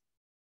issues.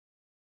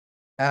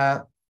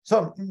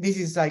 So this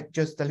is like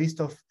just a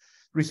list of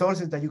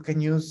resources that you can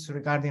use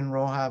regarding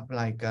RoHub,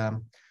 like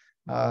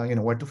you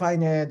know, where to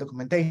find it,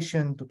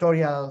 documentation,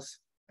 tutorials,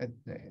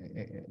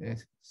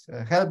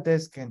 help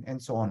desk,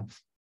 and so on.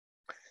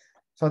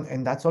 So,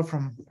 and that's all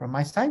from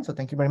my side. So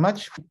thank you very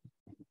much.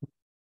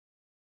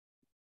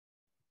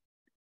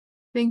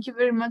 Thank you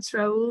very much,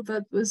 Raul.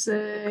 That was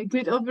a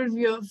great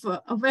overview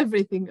of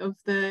everything, of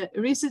the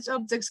research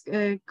objects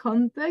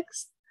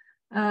context,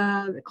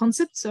 the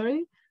concept,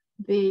 sorry,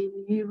 the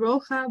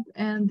RoHub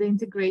and the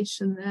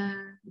integration.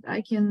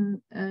 I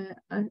can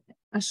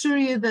assure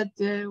you that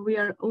we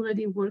are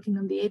already working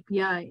on the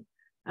API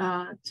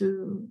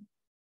to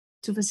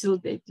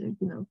facilitate, you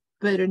know,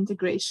 better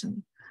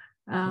integration.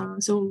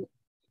 So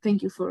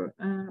thank you for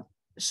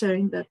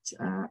sharing that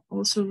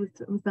also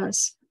with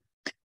us.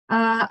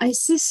 I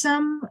see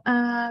some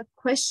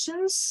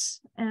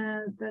questions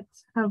that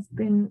have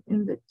been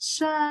in the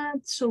chat.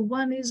 So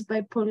one is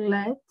by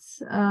Paulette.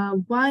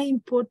 Why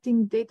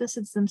importing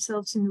datasets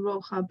themselves in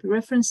RoHub?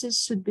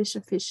 References should be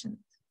sufficient.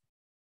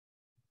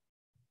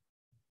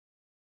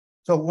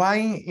 So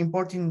why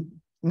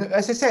importing?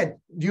 As I said,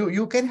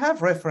 you can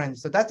have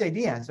reference. So that's the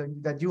idea. So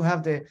that you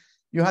have the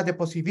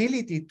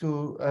possibility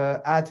to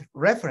add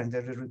reference.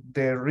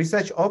 The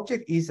research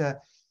object is an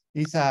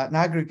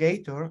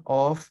aggregator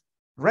of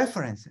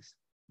references,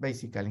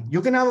 basically.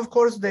 You can have, of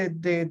course, the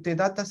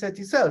data set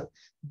itself,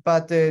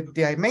 but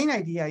the main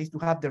idea is to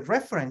have the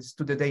reference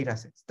to the data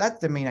sets. That's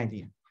the main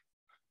idea.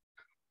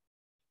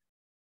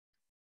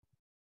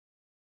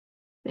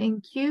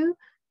 Thank you.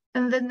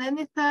 And then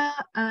Nenita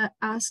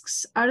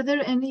asks, are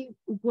there any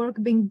work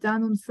being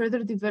done on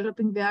further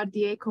developing the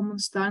RDA common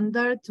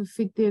standard to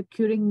fit the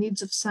occurring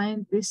needs of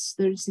scientists,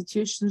 their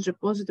institutions,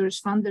 repositories,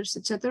 funders,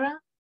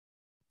 etc.?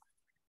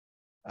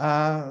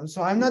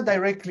 So I'm not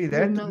directly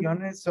there, to be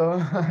honest,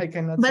 so I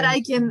cannot. But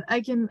I can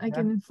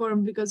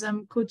inform, because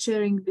I'm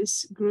co-chairing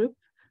this group,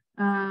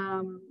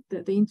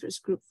 the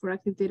interest group for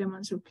active data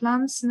management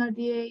plans in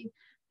RDA,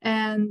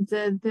 and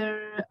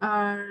there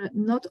are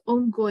not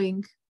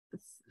ongoing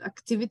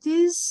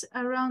activities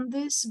around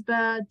this,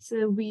 but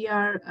we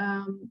are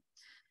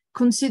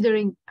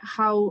considering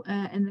how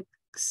an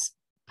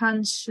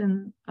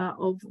expansion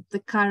of the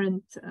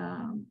current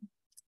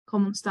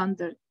common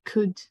standard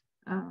could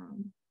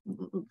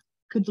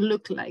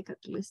look like,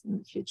 at least in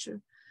the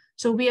future.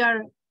 So we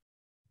are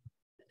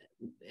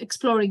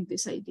exploring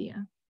this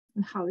idea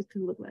and how it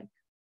could look like.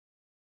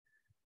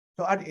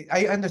 So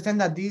I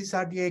understand that this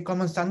RDA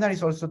common standard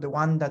is also the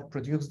one that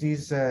produced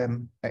this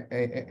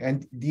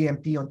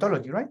DMP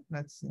ontology, right?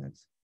 That's...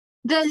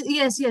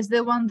 Yes,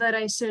 the one that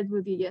I shared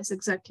with you. Yes,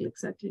 exactly.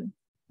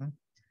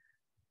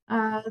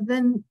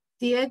 Then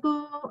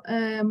Diego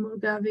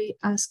Mugabe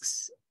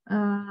asks,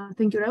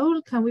 thank you,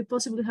 Raul. Can we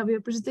possibly have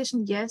your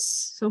presentation? Yes.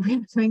 So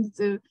we're going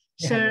to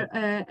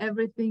share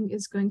everything.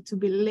 Is going to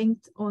be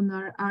linked on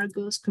our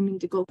Argos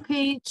community goal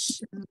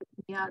page. And let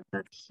me add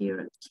that here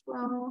as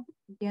well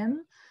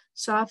again.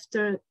 So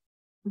after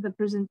the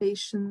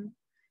presentation,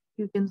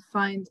 you can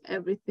find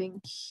everything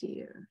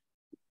here.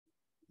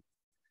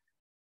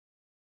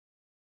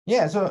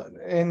 Yeah, so,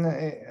 and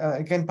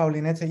again,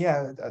 Paulinette said,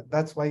 yeah,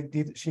 that's why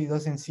she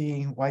doesn't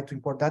see why to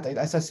import that.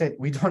 As I said,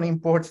 we don't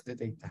import the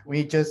data.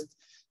 We just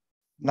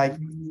like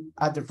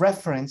add the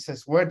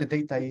references where the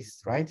data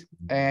is, right?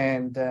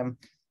 And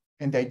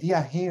the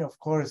idea here, of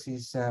course,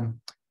 is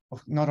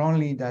not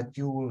only that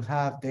you will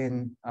have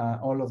then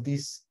all of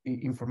this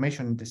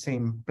information in the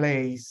same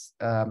place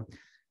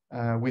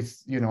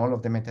with, you know, all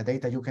of the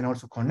metadata. You can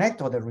also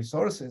connect other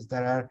resources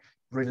that are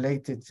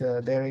related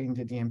there in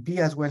the DMP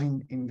as well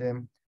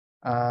in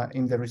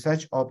the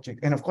research object.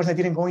 And of course, I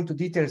didn't go into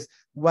details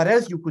what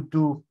else you could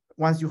do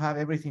once you have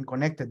everything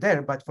connected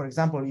there. But for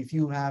example, if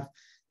you have,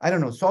 I don't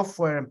know,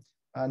 software,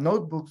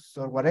 notebooks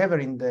or whatever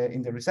in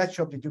the research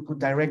object, you could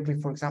directly,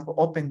 for example,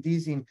 open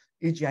these in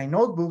AGI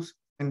notebooks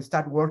and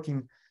start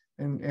working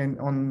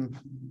on,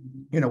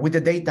 you know, with the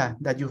data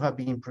that you have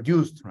been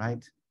produced,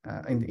 right,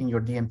 in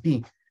your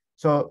DMP.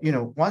 So, you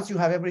know, once you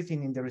have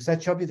everything in the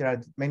research object, there are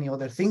many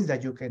other things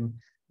that you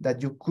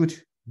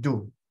could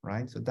do,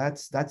 right? So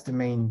that's the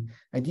main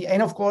idea.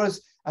 And of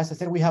course, as I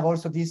said, we have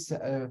also these,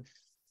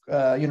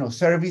 you know,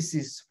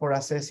 services for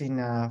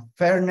assessing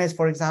fairness,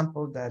 for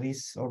example, that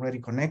is already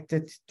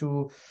connected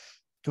to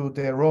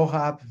the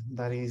RoHub.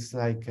 That is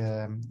like,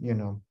 you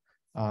know,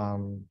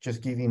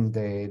 just giving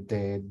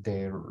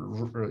the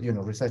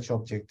research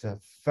object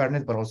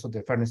fairness, but also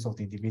the fairness of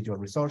the individual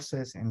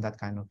resources and that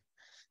kind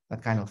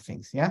of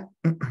things. Yeah.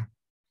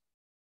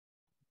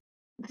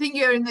 I think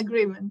you're in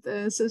agreement.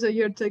 So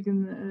you're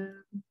talking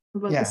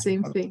about the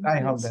same thing. I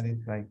hope that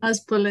is right. As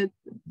Paulette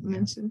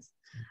mentions.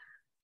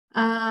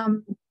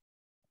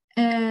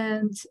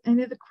 And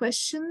any other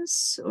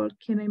questions, or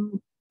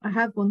can I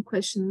have one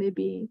question?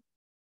 Maybe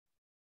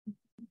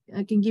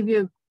I can give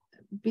you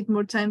a bit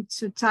more time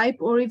to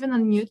type or even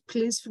unmute.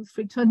 Please feel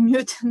free to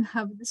unmute and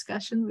have a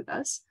discussion with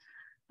us.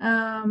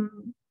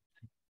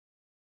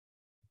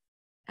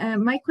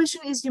 My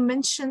question is, you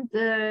mentioned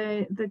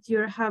that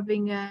you're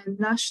having a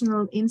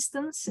national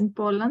instance in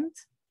Poland.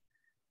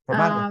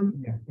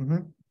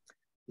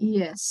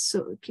 Yes,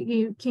 so can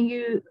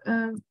you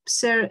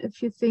share a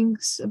few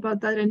things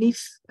about that, and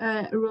if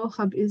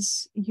RoHub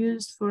is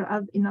used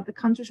in other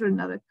countries or in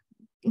other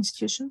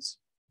institutions?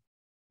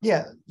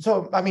 Yeah,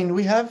 so I mean,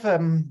 we have,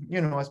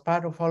 as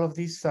part of all of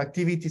these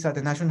activities at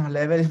the national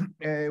level,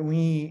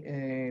 we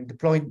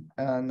deployed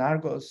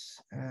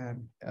Argos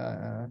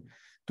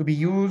to be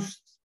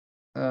used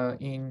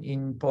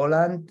in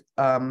Poland.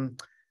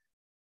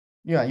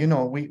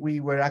 We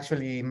were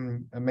actually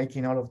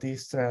making all of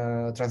this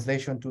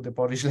translation to the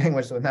Polish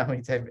language, so now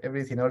it's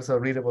everything also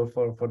readable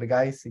for the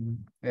guys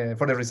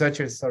for the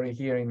researchers, sorry,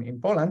 here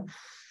in Poland.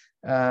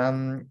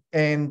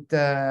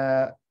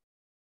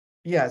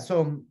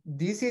 So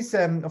this is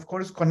of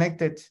course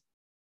connected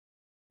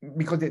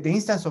because the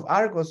instance of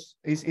Argos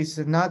is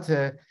not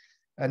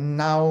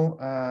now.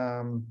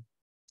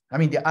 I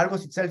mean, the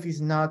Argos itself is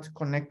not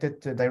connected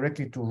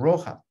directly to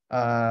RoHub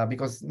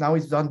because now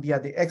it's done via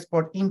the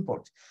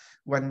export-import.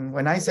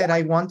 When I said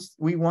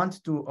we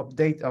want to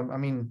update,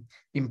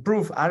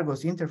 improve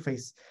Argos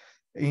interface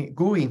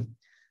GUI,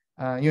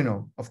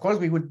 of course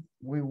we would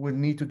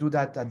need to do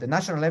that at the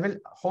national level.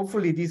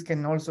 Hopefully, this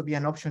can also be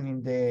an option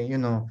in the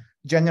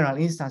general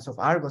instance of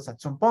Argos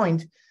at some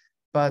point.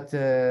 But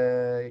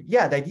the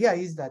idea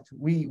is that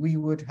we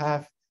would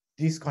have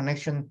this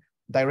connection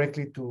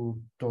directly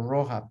to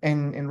RoHub,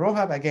 and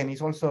RoHub again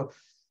is also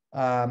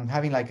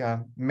having like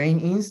a main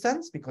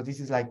instance because this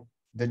is like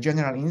the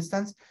general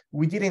instance.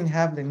 We didn't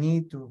have the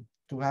need to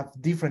have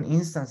different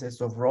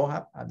instances of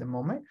RoHub at the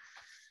moment.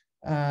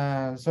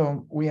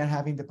 So we are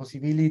having the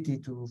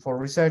possibility for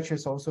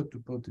researchers also to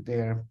put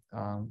their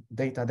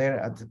data there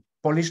at the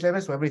Polish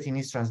level. So everything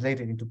is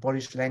translated into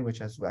Polish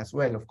language as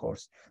well, of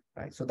course,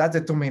 right? So that's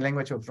the two main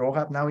language of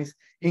RoHub now is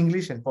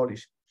English and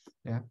Polish.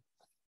 Yeah.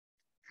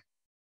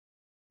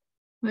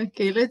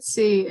 Okay, let's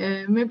see.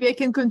 Maybe I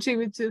can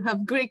contribute to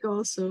have Greek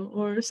also,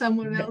 or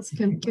someone else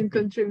can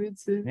contribute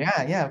to.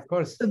 Yeah, of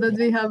course. So that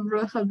we have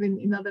RoHub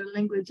in other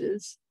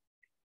languages.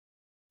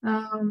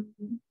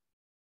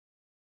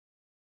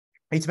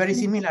 It's very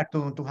similar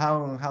to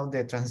how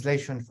the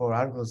translation for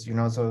Argos,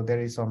 so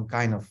there is some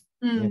kind of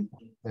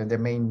the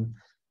main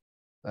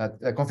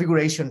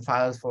configuration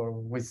files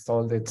with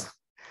all that.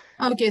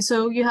 Okay,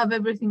 so you have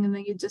everything and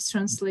then you just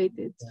translate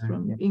it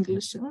from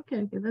English.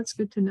 Okay, that's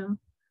good to know.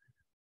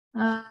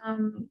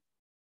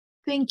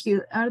 Thank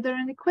you. Are there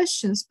any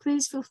questions?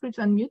 Please feel free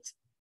to unmute.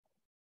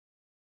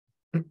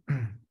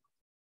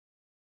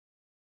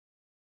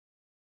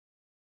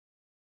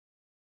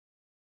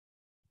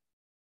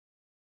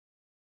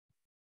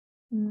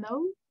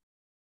 No?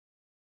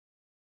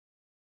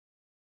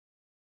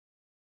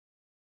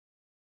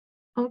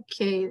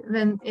 Okay,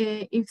 then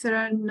if there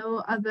are no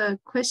other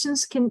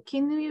questions, can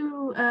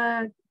you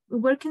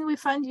where can we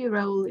find you,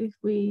 Raul, if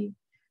we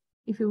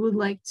would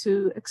like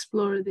to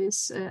explore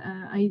this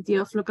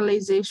idea of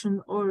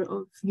localization or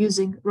of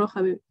using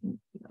RoHub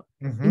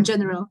in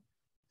general?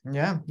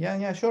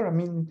 Yeah, sure. I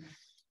mean,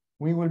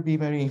 we will be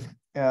very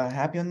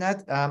happy on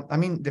that. I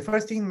mean, the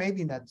first thing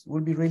maybe that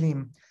would be really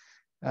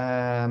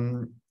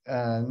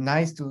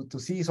nice to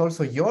see is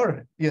also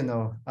your,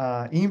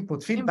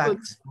 input,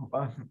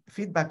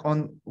 feedback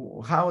on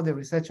how the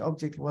research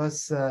object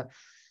was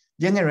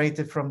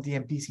generated from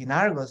DMPs in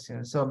Argos.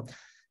 So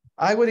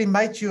I would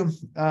invite you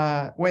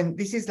when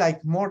this is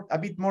like a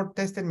bit more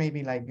tested,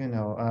 maybe like,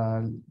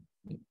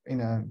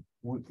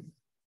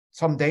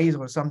 some days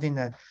or something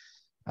that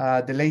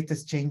the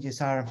latest changes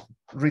are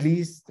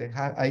released.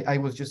 I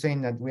was just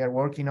saying that we are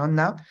working on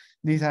now.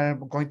 These are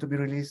going to be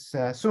released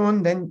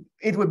soon. Then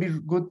it would be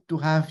good to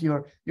have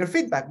your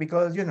feedback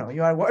because,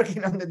 you are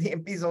working on the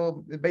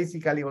DMPs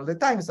basically all the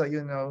time. So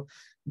you know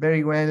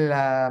very well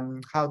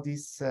how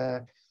this,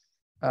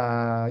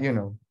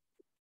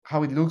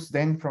 how it looks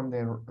then from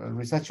the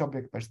research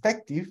object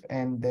perspective,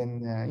 and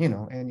then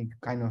any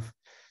kind of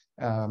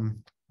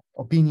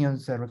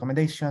opinions,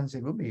 recommendations.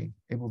 It will be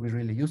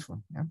really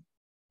useful. Yeah.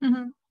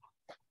 Mm-hmm.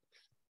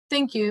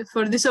 Thank you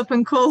for this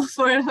open call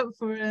for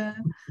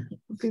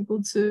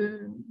people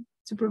to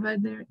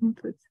provide their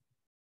input.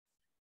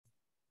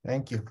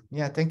 Thank you.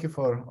 Yeah, thank you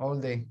for all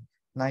the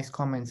nice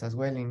comments as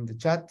well in the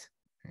chat.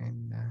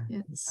 And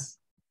yes,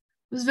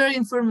 it was very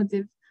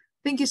informative.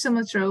 Thank you so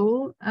much,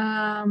 Raul,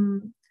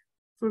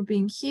 for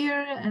being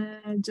here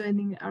and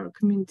joining our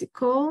community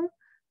call.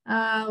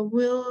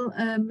 We'll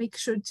make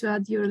sure to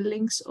add your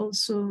links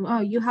also. Oh,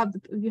 you have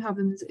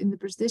them in the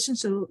presentation,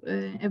 so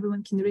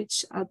everyone can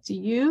reach out to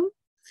you.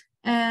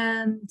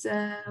 And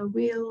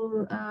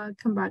we'll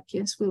come back.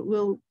 Yes,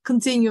 we'll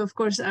continue, of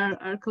course,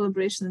 our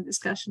collaboration and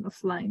discussion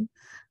offline.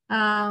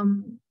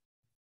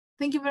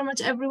 Thank you very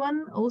much,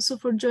 everyone, also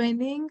for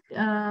joining.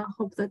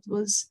 Hope that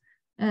was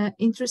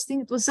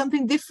interesting. It was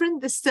something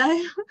different this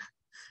time.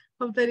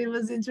 Hope that it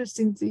was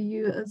interesting to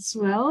you as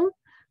well.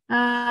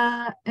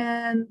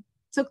 And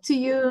talk to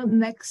you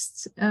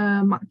next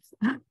month.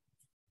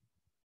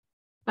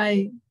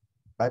 Bye.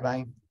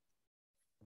 Bye-bye.